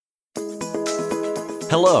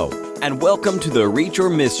Hello, and welcome to the Reach or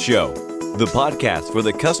Miss Show, the podcast for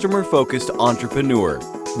the customer-focused entrepreneur,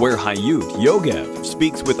 where Hayut Yogev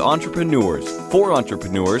speaks with entrepreneurs for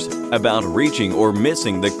entrepreneurs about reaching or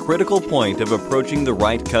missing the critical point of approaching the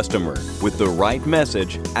right customer with the right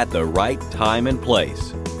message at the right time and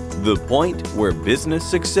place. The point where business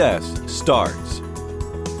success starts.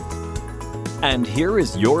 And here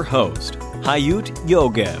is your host, Hayut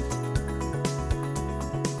Yogev.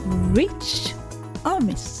 Reach or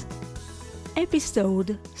Miss,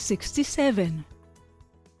 episode 67.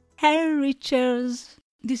 Hey Reachers,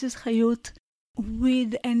 this is Hayut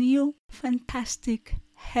with a new fantastic,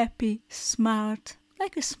 happy, smart,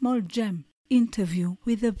 like a small gem interview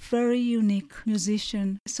with a very unique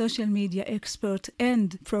musician, social media expert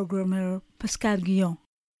and programmer, Pascal Guillon.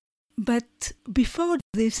 But before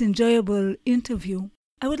this enjoyable interview,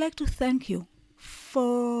 I would like to thank you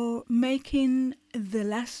for making the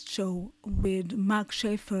last show with Mark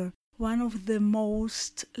Schaefer one of the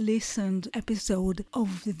most listened episodes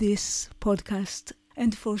of this podcast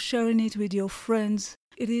and for sharing it with your friends.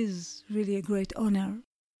 It is really a great honor.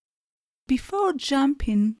 Before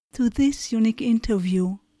jumping to this unique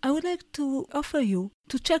interview, I would like to offer you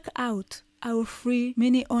to check out our free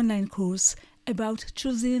mini online course about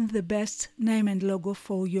choosing the best name and logo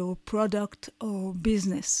for your product or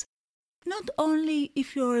business. Not only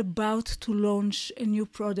if you're about to launch a new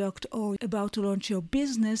product or about to launch your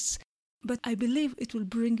business, but I believe it will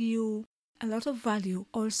bring you a lot of value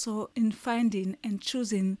also in finding and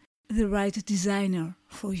choosing the right designer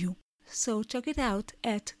for you. So check it out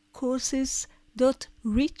at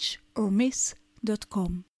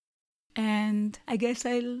courses.reachormiss.com. And I guess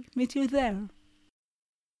I'll meet you there.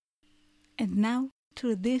 And now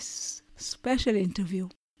to this special interview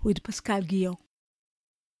with Pascal Guillon.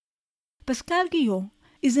 Pascal Guillon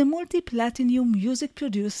is a multi-platinum music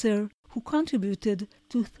producer who contributed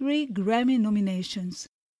to 3 Grammy nominations.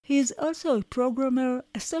 He is also a programmer,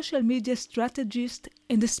 a social media strategist,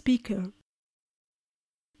 and a speaker.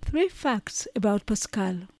 3 facts about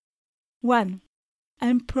Pascal. 1.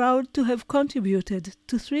 I'm proud to have contributed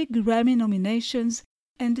to 3 Grammy nominations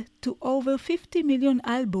and to over 50 million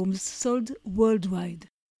albums sold worldwide.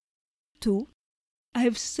 2. I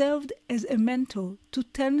have served as a mentor to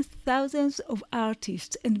tens of thousands of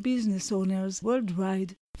artists and business owners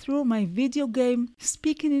worldwide through my video game,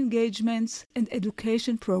 speaking engagements, and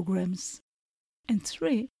education programs. And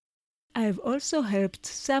 3. I have also helped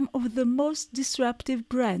some of the most disruptive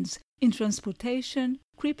brands in transportation,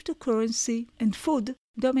 cryptocurrency, and food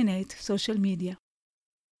dominate social media.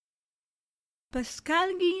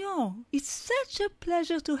 Pascal Guillon, it's such a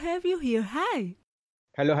pleasure to have you here. Hi.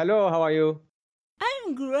 Hello, how are you?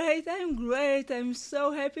 I'm great. I'm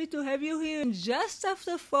so happy to have you here just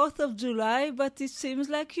after 4th of July, but it seems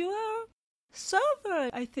like you are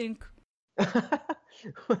sober, I think.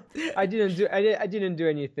 I didn't do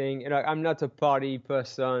anything. I'm not a party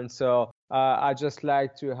person, so I just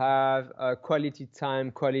like to have quality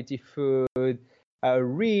time, quality food,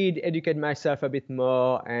 read, educate myself a bit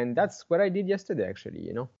more, and that's what I did yesterday,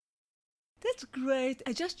 actually, That's great.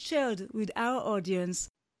 I just shared with our audience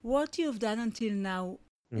what you've done until now,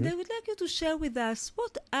 and I would like you to share with us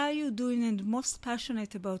what are you doing and most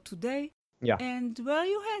passionate about today, and where are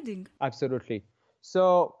you heading? Absolutely.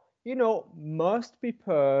 So, most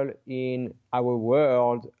people in our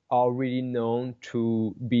world are really known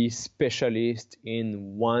to be specialists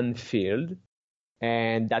in one field,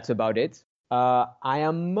 and that's about it. I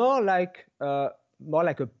am more like a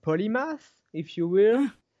polymath, if you will.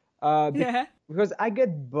 Because I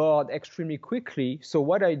get bored extremely quickly. So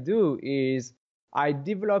what I do is I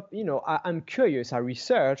develop, I'm curious, I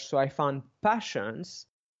research, so I find passions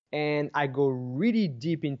and I go really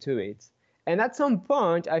deep into it. And at some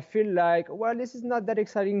point I feel like, well, this is not that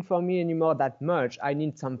exciting for me anymore that much. I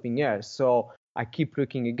need something else. So I keep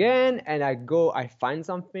looking again and I find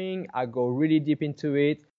something, I go really deep into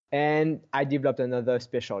it, and I developed another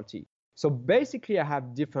specialty. So basically, I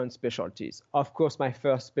have different specialties. Of course, my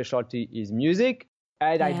first specialty is music,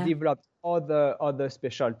 and I developed other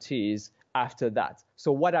specialties after that.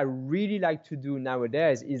 So what I really like to do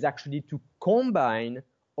nowadays is actually to combine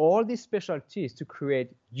all these specialties to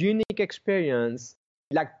create unique experience,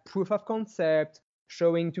 like proof of concept,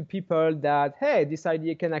 showing to people that, hey, this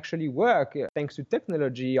idea can actually work thanks to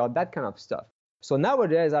technology or that kind of stuff. So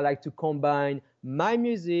nowadays, I like to combine my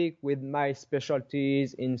music with my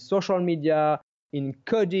specialties in social media, in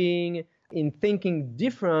coding, in thinking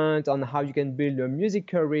different on how you can build a music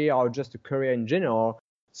career or just a career in general.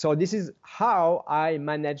 So this is how I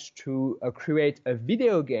managed to create a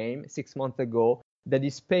video game 6 months ago that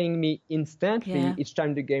is paying me instantly each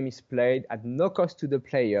time the game is played at no cost to the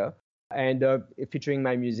player, and featuring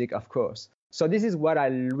my music, of course. So this is what I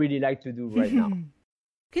really like to do right now.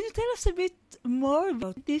 Can you tell us a bit more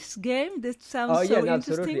about this game? That sounds so interesting.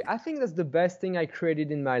 Absolutely. I think that's the best thing I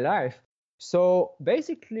created in my life. So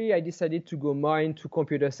basically, I decided to go more into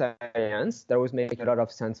computer science. That was making a lot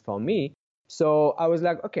of sense for me. So I was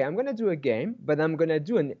like, okay, I'm going to do a game, but I'm going to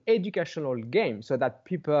do an educational game so that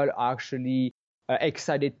people are actually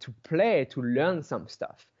excited to play, to learn some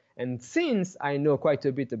stuff. And since I know quite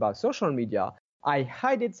a bit about social media, I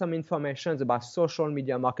hid some information about social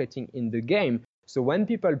media marketing in the game. So when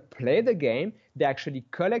people play the game, they actually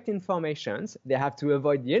collect informations. They have to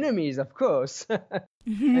avoid the enemies, of course.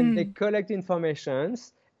 And they collect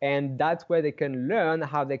informations, and that way they can learn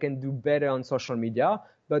how they can do better on social media.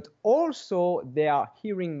 But also they are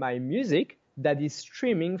hearing my music that is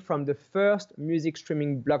streaming from the first music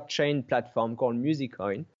streaming blockchain platform called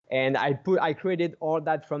Musicoin. And I created all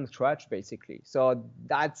that from scratch, basically. So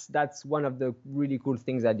that's one of the really cool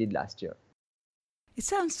things I did last year. It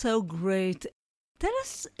sounds so great. Tell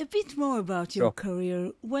us a bit more about your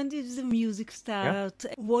career. When did the music start?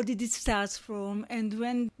 What did it start from? And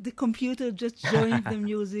when the computer just joined the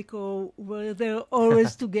music, or were they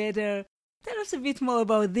always together? Tell us a bit more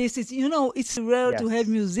about this. It's rare to have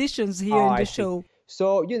musicians here in the show.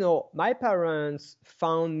 So, my parents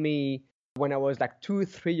found me when I was like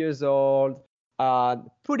 2-3 years old,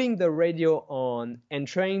 putting the radio on and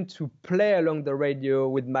trying to play along the radio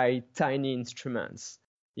with my tiny instruments,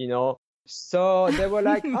 So they were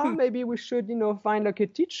like, maybe we should, find like a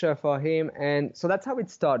teacher for him. And so that's how it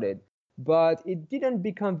started. But it didn't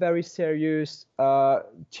become very serious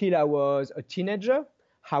till I was a teenager.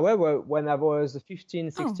 However, when I was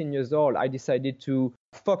 15, 16 years old, I decided to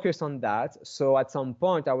focus on that. So at some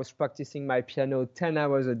point, I was practicing my piano 10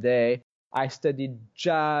 hours a day. I studied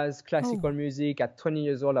jazz, classical music. At 20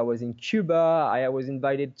 years old, I was in Cuba. I was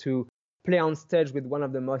invited to play on stage with one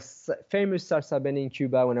of the most famous salsa band in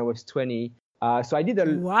Cuba when I was 20. So I did a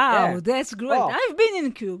Wow, that's great. I've been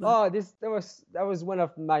in Cuba. That was one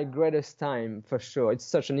of my greatest time for sure. It's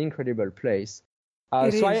such an incredible place.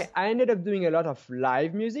 I ended up doing a lot of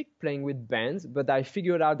live music, playing with bands, but I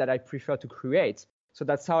figured out that I prefer to create. So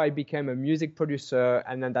that's how I became a music producer,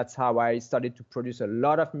 and then that's how I started to produce a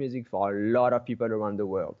lot of music for a lot of people around the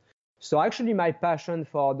world. So actually my passion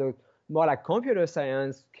for the more like computer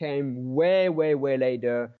science came way, way, way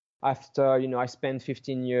later, after, I spent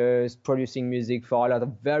 15 years producing music for a lot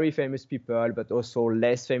of very famous people, but also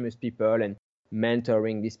less famous people, and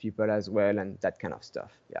mentoring these people as well, and that kind of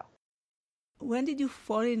stuff. Yeah. When did you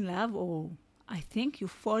fall in love, or I think you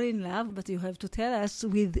fall in love, but you have to tell us,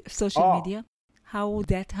 with social media, how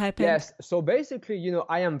that happened? Yes. So basically,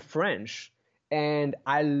 I am French, and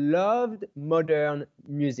I loved modern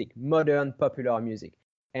music, modern popular music.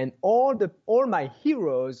 And all my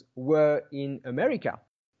heroes were in America.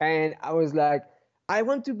 And I was like, I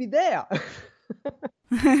want to be there.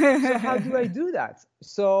 So how do I do that?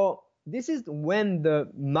 So this is when the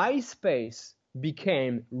MySpace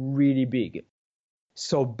became really big.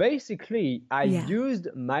 So basically, I used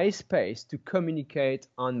MySpace to communicate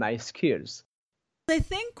on my skills. I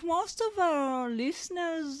think most of our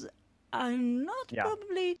listeners are not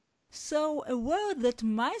probably so aware that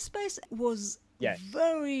MySpace was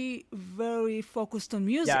very, very focused on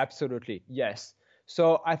music. Yeah, absolutely. Yes.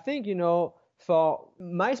 So I think, for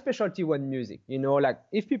my specialty was music, like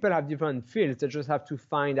if people have different fields, they just have to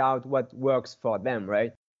find out what works for them,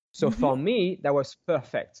 right? So for me, that was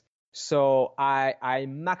perfect. So I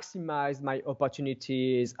maximized my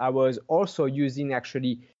opportunities. I was also using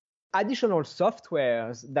actually additional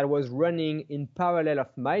softwares that was running in parallel of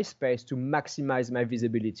MySpace to maximize my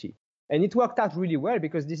visibility. And it worked out really well,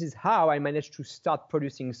 because this is how I managed to start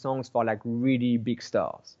producing songs for like really big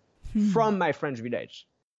stars from my French village.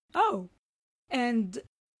 Oh, and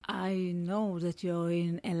I know that you're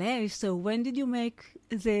in LA. So when did you make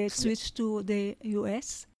the switch to the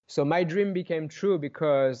US? So my dream became true,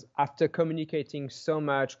 because after communicating so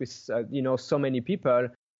much with, so many people,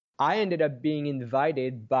 I ended up being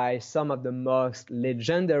invited by some of the most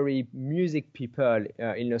legendary music people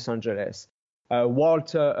in Los Angeles.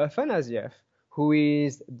 Walter Afanasieff, who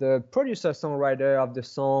is the producer-songwriter of the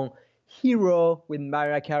song Hero with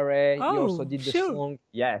Mariah Carey. He also did the song.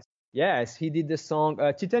 Yes, he did the song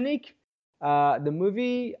Titanic, the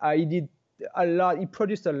movie. He did a lot. He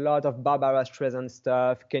produced a lot of Barbara Streisand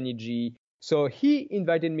stuff, Kenny G. So he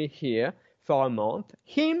invited me here for a month.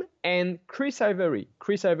 Him and Chris Ivory.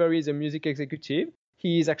 Chris Ivory is a music executive.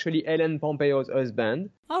 He is actually Ellen Pompeo's husband.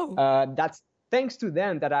 thanks to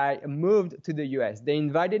them that I moved to the US. They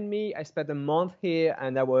invited me. I spent a month here,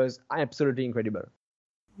 and that was absolutely incredible.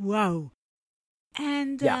 Wow.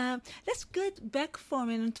 And let's get back for a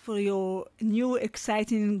minute for your new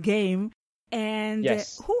exciting game. And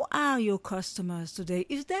who are your customers today?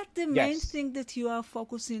 Is that the main thing that you are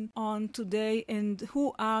focusing on today? And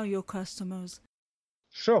who are your customers?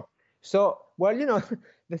 Sure. So, well,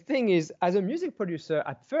 the thing is, as a music producer,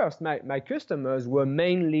 at first, my customers were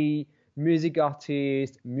mainly music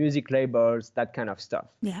artists, music labels, that kind of stuff.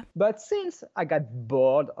 Yeah. But since I got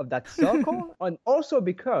bored of that circle, and also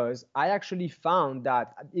because I actually found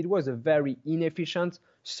that it was a very inefficient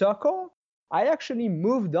circle, I actually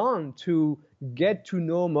moved on to get to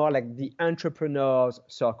know more like the entrepreneurs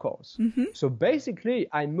circles. Mm-hmm. So basically,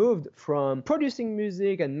 I moved from producing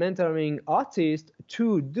music and mentoring artists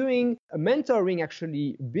to doing mentoring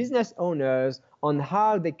actually business owners on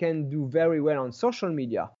how they can do very well on social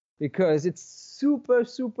media, because it's super,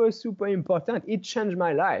 super, super important. It changed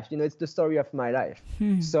my life. It's the story of my life.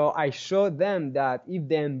 So I showed them that if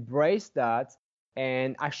they embrace that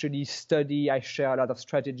and actually study, I share a lot of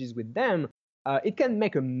strategies with them, it can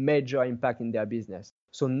make a major impact in their business.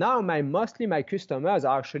 So now mostly my customers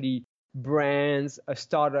are actually brands,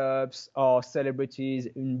 startups, or celebrities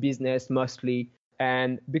in business mostly.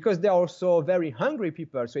 And because they're also very hungry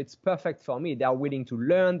people, so it's perfect for me. They are willing to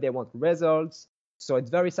learn, they want results. So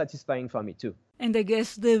it's very satisfying for me too. And I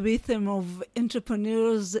guess the rhythm of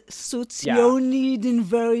entrepreneurs suits your need in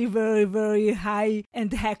very, very, very high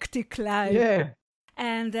and hectic life. Yeah.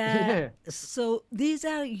 And so these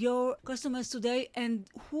are your customers today. And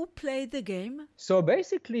who play the game? So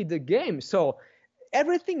basically the game, so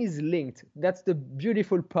everything is linked. That's the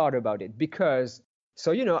beautiful part about it, because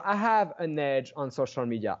I have an edge on social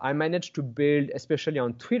media. I managed to build, especially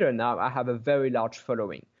on Twitter now, I have a very large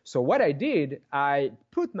following. So what I did, I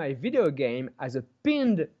put my video game as a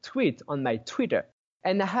pinned tweet on my Twitter,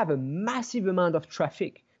 and I have a massive amount of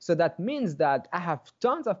traffic. So that means that I have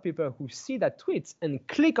tons of people who see that tweet and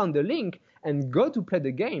click on the link and go to play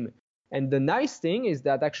the game. And the nice thing is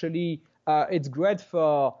that actually it's great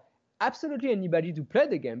for absolutely anybody to play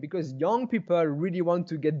the game, because young people really want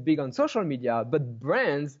to get big on social media, but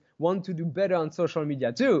brands want to do better on social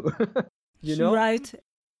media too. Right.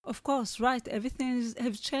 Of course, right. Everything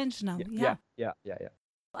has changed now. Yeah.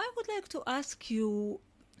 I would like to ask you,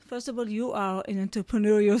 first of all, you are an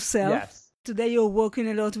entrepreneur yourself. Yes. Today you're working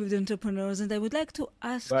a lot with entrepreneurs, and I would like to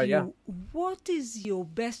ask you, what is your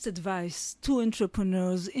best advice to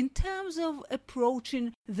entrepreneurs in terms of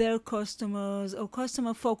approaching their customers or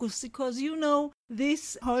customer focus? Because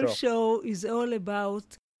this whole show is all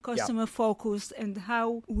about customer focus and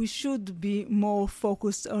how we should be more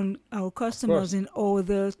focused on our customers in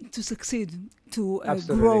order to succeed, to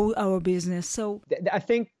grow our business. So I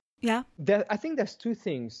think there's two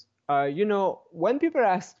things. When people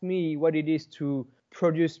ask me what it is to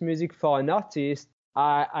produce music for an artist,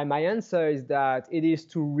 my answer is that it is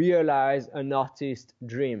to realize an artist's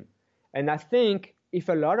dream. And I think if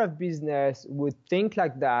a lot of business would think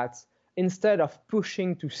like that, instead of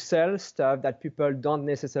pushing to sell stuff that people don't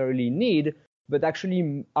necessarily need, but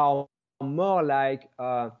actually are more like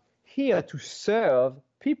here to serve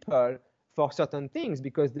people for certain things,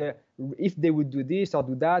 because if they would do this or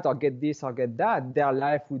do that or get this or get that, their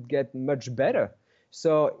life would get much better.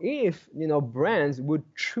 So if brands would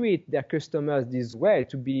treat their customers this way,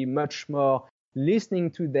 to be much more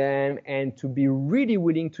listening to them and to be really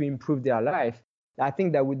willing to improve their life, I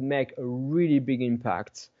think that would make a really big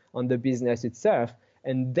impact on the business itself.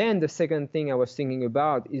 And then the second thing I was thinking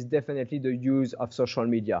about is definitely the use of social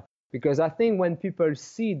media, because I think when people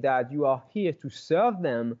see that you are here to serve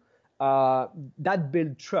them, that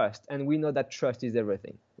builds trust, and we know that trust is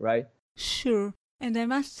everything, right? Sure. And I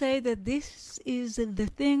must say that this is the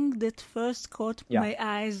thing that first caught my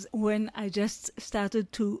eyes when I just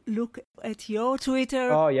started to look at your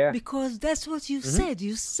Twitter. Oh, yeah. Because that's what you said.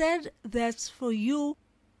 You said that for you,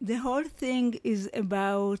 the whole thing is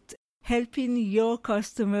about helping your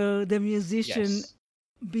customer, the musician,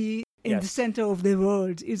 be in the center of the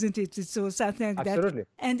world, isn't it? It's so something like Absolutely. That.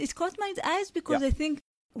 And it caught my eyes because I think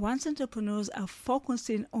once entrepreneurs are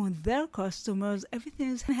focusing on their customers, everything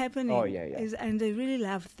is happening. Oh, yeah. And I really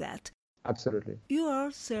love that. Absolutely. You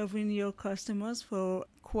are serving your customers for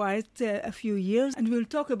quite a few years, and we'll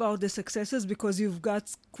talk about the successes because you've got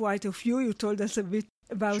quite a few. You told us a bit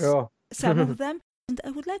about some of them. And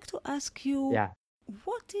I would like to ask you,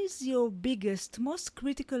 what is your biggest, most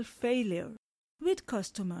critical failure with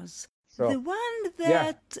customers? The one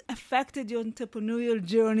that affected your entrepreneurial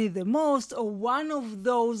journey the most, or one of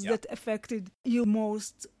those that affected you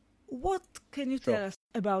most. What can you tell us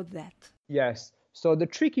about that? Yes. So the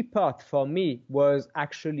tricky part for me was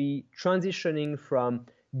actually transitioning from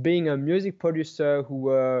being a music producer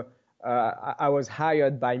I was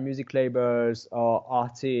hired by music labels or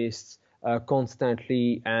artists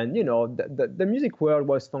constantly, and the music world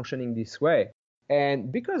was functioning this way.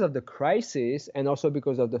 And because of the crisis, and also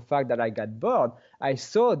because of the fact that I got bored, I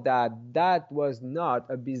saw that that was not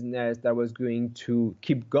a business that was going to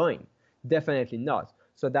keep going. Definitely not.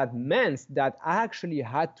 So that meant that I actually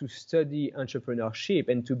had to study entrepreneurship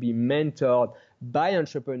and to be mentored by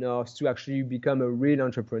entrepreneurs to actually become a real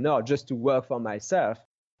entrepreneur, just to work for myself.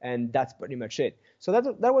 And that's pretty much it. So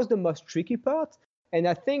that was the most tricky part. And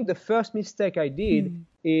I think the first mistake I did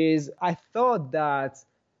is I thought that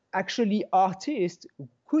actually artists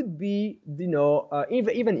could be,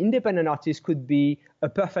 even independent artists could be a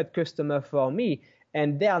perfect customer for me.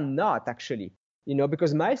 And they are not actually.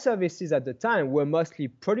 Because my services at the time were mostly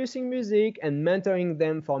producing music and mentoring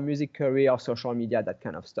them for music career, social media, that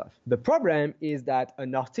kind of stuff. The problem is that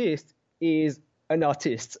an artist is an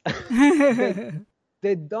artist.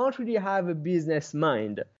 They don't really have a business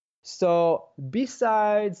mind. So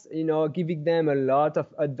besides, giving them a lot of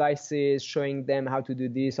advices, showing them how to do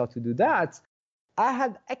this or to do that, I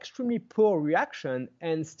had extremely poor reaction,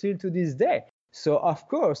 and still to this day. So of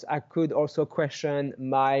course, I could also question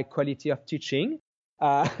my quality of teaching.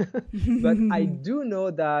 But I do know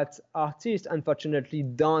that artists, unfortunately,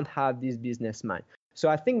 don't have this business mind. So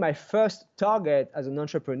I think my first target as an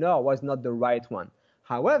entrepreneur was not the right one.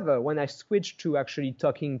 However, when I switched to actually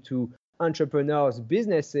talking to entrepreneurs,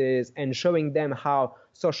 businesses, and showing them how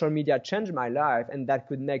social media changed my life and that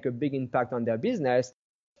could make a big impact on their business,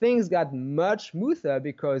 things got much smoother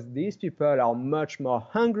because these people are much more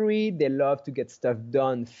hungry. They love to get stuff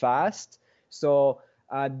done fast. So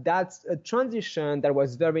that's a transition that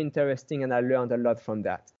was very interesting, and I learned a lot from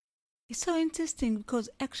that. It's so interesting because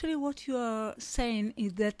actually what you are saying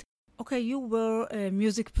is that, okay, you were a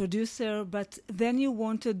music producer, but then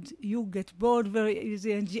you get bored very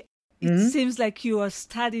easily, and it seems like you are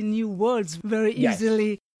studying new words very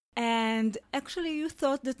easily. And actually, you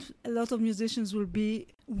thought that a lot of musicians will be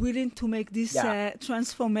willing to make this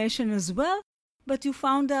transformation as well, but you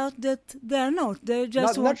found out that they're not. They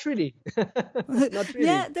just not really. Not really.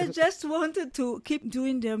 Yeah, they just wanted to keep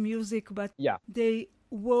doing their music, but they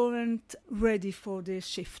weren't ready for the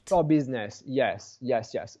shift. For business, yes. Yeah,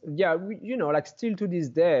 like still to this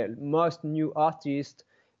day, most new artists,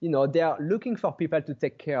 they are looking for people to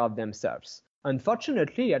take care of themselves.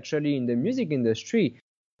 Unfortunately, actually, in the music industry,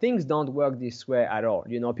 things don't work this way at all.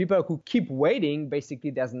 People who keep waiting, basically,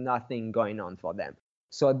 there's nothing going on for them.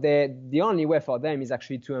 So the only way for them is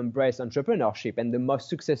actually to embrace entrepreneurship. And the most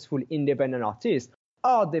successful independent artists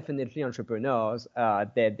are definitely entrepreneurs.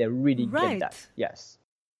 They really get that. Yes.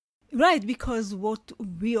 Right, because what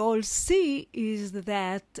we all see is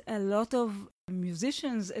that a lot of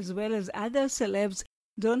musicians as well as other celebs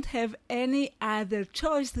don't have any other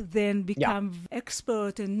choice than become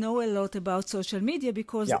expert and know a lot about social media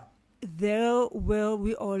because they're where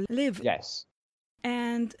we all live. Yes.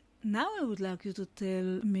 And now I would like you to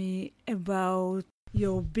tell me about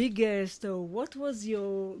your biggest, or what was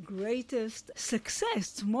your greatest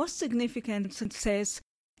success, most significant success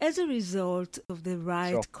as a result of the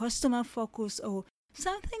right customer focus, or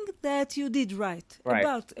something that you did right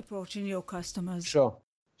about approaching your customers. Sure.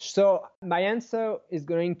 So my answer is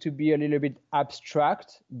going to be a little bit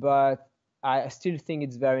abstract, but I still think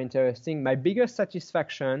it's very interesting. My biggest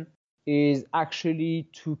satisfaction is actually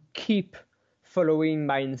to keep following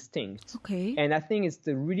my instincts. Okay. And I think it's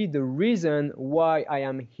really the reason why I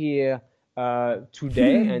am here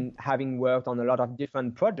today and having worked on a lot of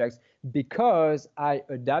different projects, because I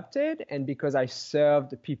adapted and because I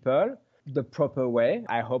served people the proper way,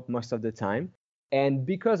 I hope most of the time. And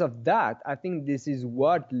because of that, I think this is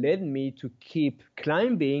what led me to keep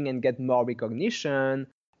climbing and get more recognition,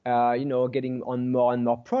 getting on more and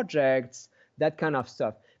more projects, that kind of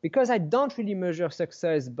stuff. Because I don't really measure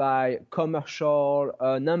success by commercial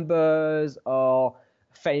numbers or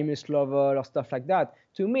famous level or stuff like that.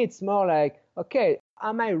 To me, it's more like, okay,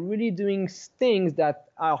 am I really doing things that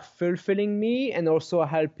are fulfilling me and also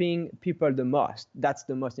helping people the most? That's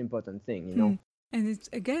the most important thing, And it's,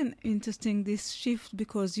 again, interesting, this shift,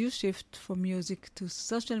 because you shift from music to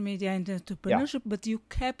social media and entrepreneurship, but you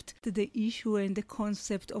kept the issue and the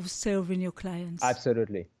concept of serving your clients.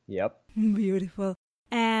 Absolutely. Yep. Beautiful.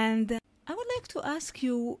 And I would like to ask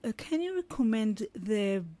you, can you recommend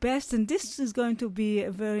the best, and this is going to be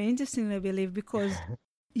very interesting, I believe, because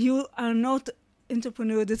you are not an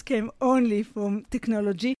entrepreneur that came only from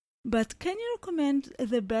technology, But can you recommend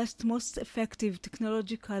the best, most effective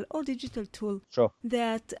technological or digital tool Sure.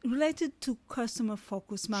 that related to customer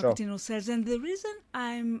focus marketing or sales? And the reason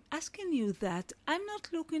I'm asking you that, I'm not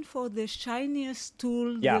looking for the shiniest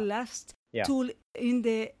tool, the last tool in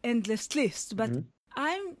the endless list, but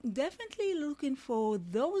I'm definitely looking for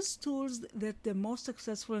those tools that the most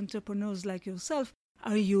successful entrepreneurs like yourself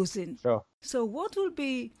are using. Sure. So what will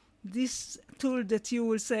be this tool that you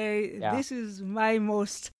will say, this is my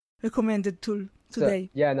most recommended tool today?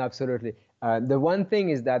 So, no, absolutely. The one thing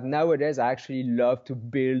is that nowadays I actually love to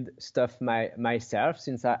build stuff myself,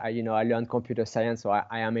 since I learned computer science, so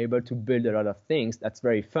I am able to build a lot of things. That's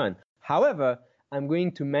very fun. However, I'm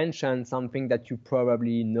going to mention something that you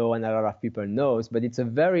probably know and a lot of people knows, but it's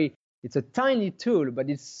a tiny tool, but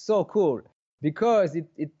it's so cool because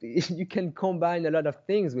you can combine a lot of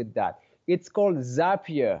things with that. It's called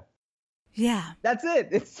Zapier. Yeah. That's it.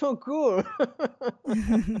 It's so cool.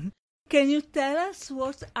 Can you tell us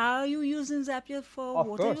what are you using Zapier for? Of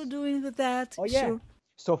what course. are you doing with that? Oh, yeah. Sure.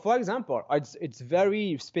 So for example, it's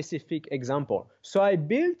very specific example. So I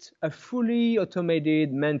built a fully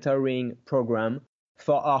automated mentoring program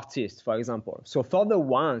for artists, for example. So for the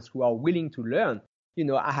ones who are willing to learn,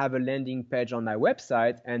 I have a landing page on my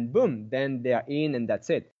website and boom, then they're in and that's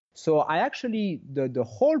it. So I actually, the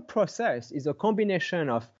whole process is a combination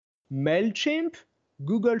of MailChimp,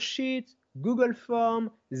 Google Sheets, Google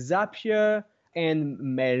Form, Zapier, and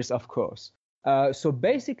mails, of course. So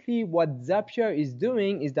basically what Zapier is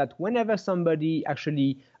doing is that whenever somebody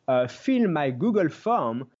actually fill my Google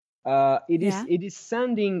form, it is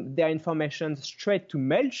sending their information straight to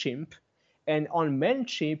MailChimp. And on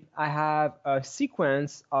MailChimp, I have a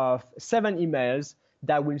sequence of 7 emails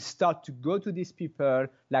that will start to go to these people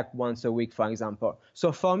like once a week, for example.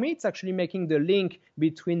 So for me, it's actually making the link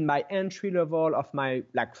between my entry level of my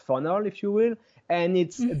funnel, if you will, and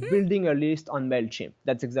it's building a list on MailChimp.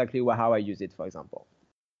 That's exactly how I use it, for example.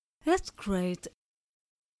 That's great.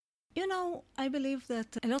 I believe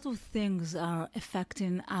that a lot of things are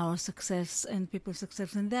affecting our success and people's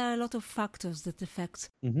success, and there are a lot of factors that affect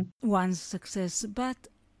one's success. But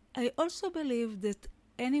I also believe that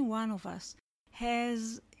any one of us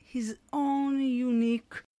has his own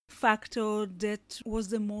unique factor that was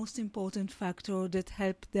the most important factor that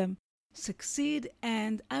helped them succeed.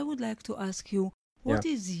 And I would like to ask you, what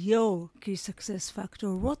is your key success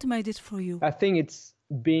factor? What made it for you? I think it's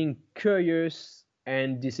being curious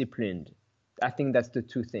and disciplined. I think that's the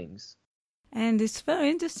two things. And it's very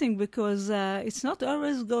interesting because it's not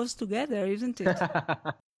always goes together, isn't it?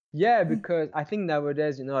 Yeah, because I think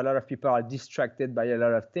nowadays, a lot of people are distracted by a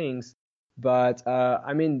lot of things. But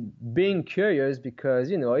being curious,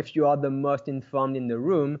 because, if you are the most informed in the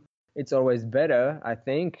room, it's always better, I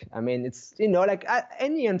think. It's,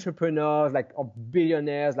 any entrepreneurs, or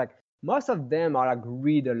billionaires, most of them are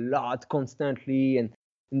read a lot constantly. And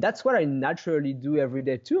that's what I naturally do every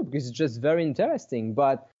day too, because it's just very interesting.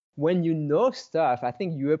 But when you know stuff, I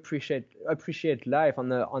think you appreciate life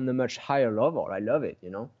on a much higher level. I love it,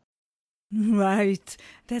 Right,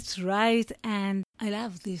 that's right. And I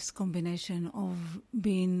love this combination of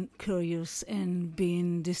being curious and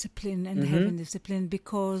being disciplined and having discipline,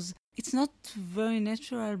 because it's not very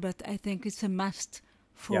natural, but I think it's a must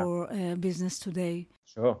for business today.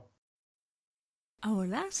 Sure. Our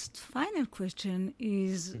last final question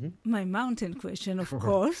is my mountain question, of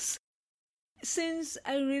course. Since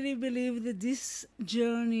I really believe that this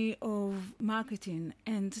journey of marketing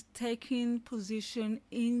and taking position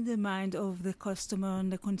in the mind of the customer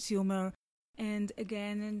and the consumer, and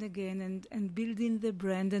again and building the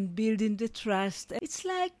brand and building the trust, it's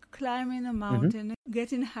like climbing a mountain,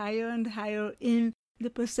 getting higher and higher in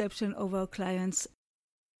the perception of our clients.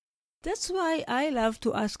 That's why I love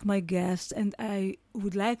to ask my guests, and I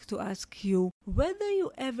would like to ask you whether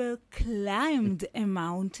you ever climbed a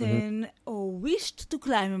mountain or wished to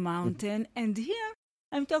climb a mountain. And here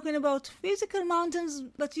I'm talking about physical mountains,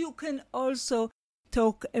 but you can also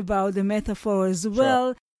talk about the metaphor as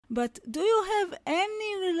well. But do you have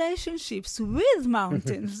any relationships with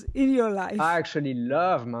mountains in your life? I actually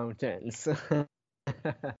love mountains.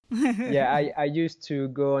 I used to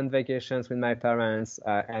go on vacations with my parents,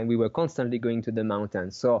 and we were constantly going to the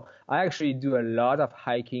mountains. So I actually do a lot of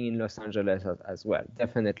hiking in Los Angeles as well,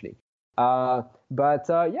 definitely. I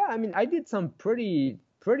did some pretty.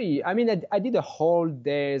 I did a whole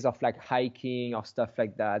days of hiking or stuff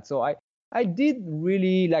like that. So I did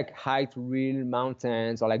really hiked real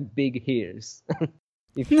mountains or big hills,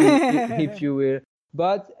 if you will.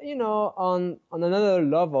 But on another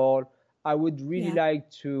level, I would really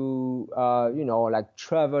like to, like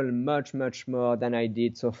travel much, much more than I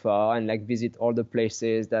did so far, and like visit all the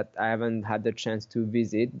places that I haven't had the chance to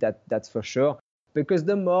visit. That's for sure. Because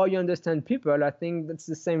the more you understand people, I think that's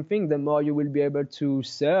the same thing. The more you will be able to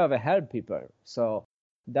serve and help people. So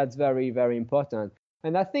that's very, very important.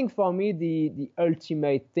 And I think for me, the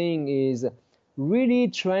ultimate thing is really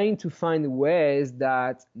trying to find ways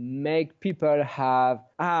that make people have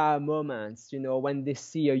moments, when they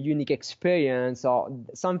see a unique experience or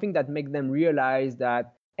something that make them realize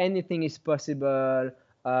that anything is possible.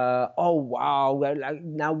 Oh wow, well, like,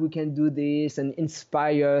 now we can do this, and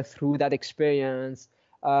inspire through that experience.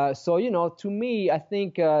 So to me, I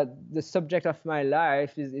think the subject of my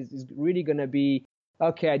life is really gonna be,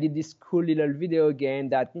 okay, I did this cool little video game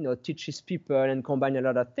that teaches people and combine a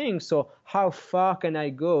lot of things. So how far can I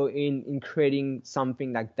go in creating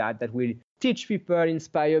something like that will teach people,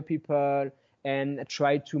 inspire people, and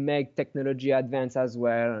try to make technology advance as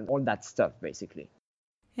well, and all that stuff basically.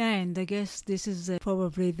 Yeah, and I guess this is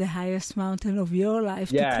probably the highest mountain of your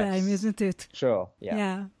life to climb, isn't it? Sure.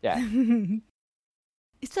 Yeah.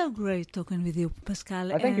 It's so great talking with you,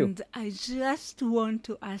 Pascal. Thank you. And I just want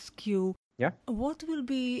to ask you, what will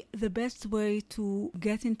be the best way to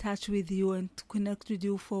get in touch with you and to connect with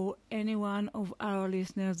you for any one of our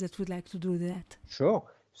listeners that would like to do that? Sure.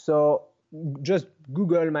 So just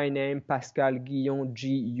Google my name, Pascal Guyon,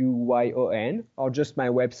 Guyon, or just my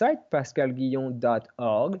website,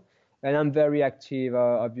 pascalguyon.org. And I'm very active,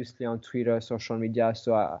 obviously, on Twitter, social media,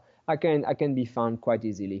 so I can be found quite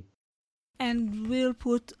easily. And we'll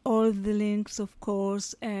put all the links, of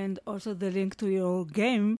course, and also the link to your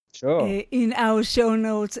game in our show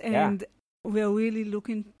notes. And we're really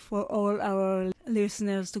looking for all our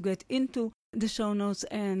listeners to get into the show notes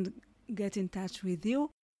and get in touch with you.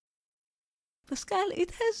 Pascal,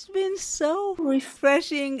 it has been so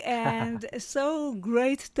refreshing and so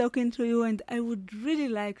great talking to you, and I would really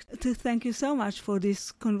like to thank you so much for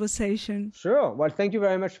this conversation. Sure. Well, thank you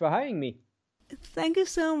very much for having me. Thank you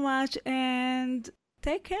so much, and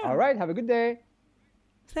take care. All right. Have a good day.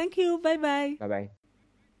 Thank you. Bye-bye. Bye-bye.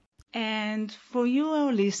 And for you,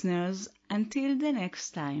 our listeners, until the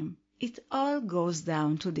next time, it all goes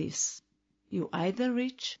down to this. You either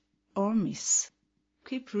reach or miss.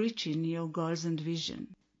 Keep reaching your goals and vision.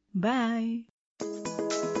 Bye.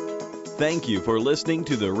 Thank you for listening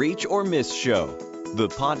to the Reach or Miss Show, the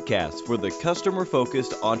podcast for the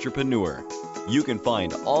customer-focused entrepreneur. You can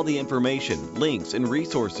find all the information, links, and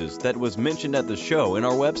resources that was mentioned at the show in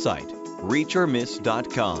our website,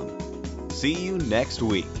 reachormiss.com. See you next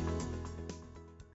week.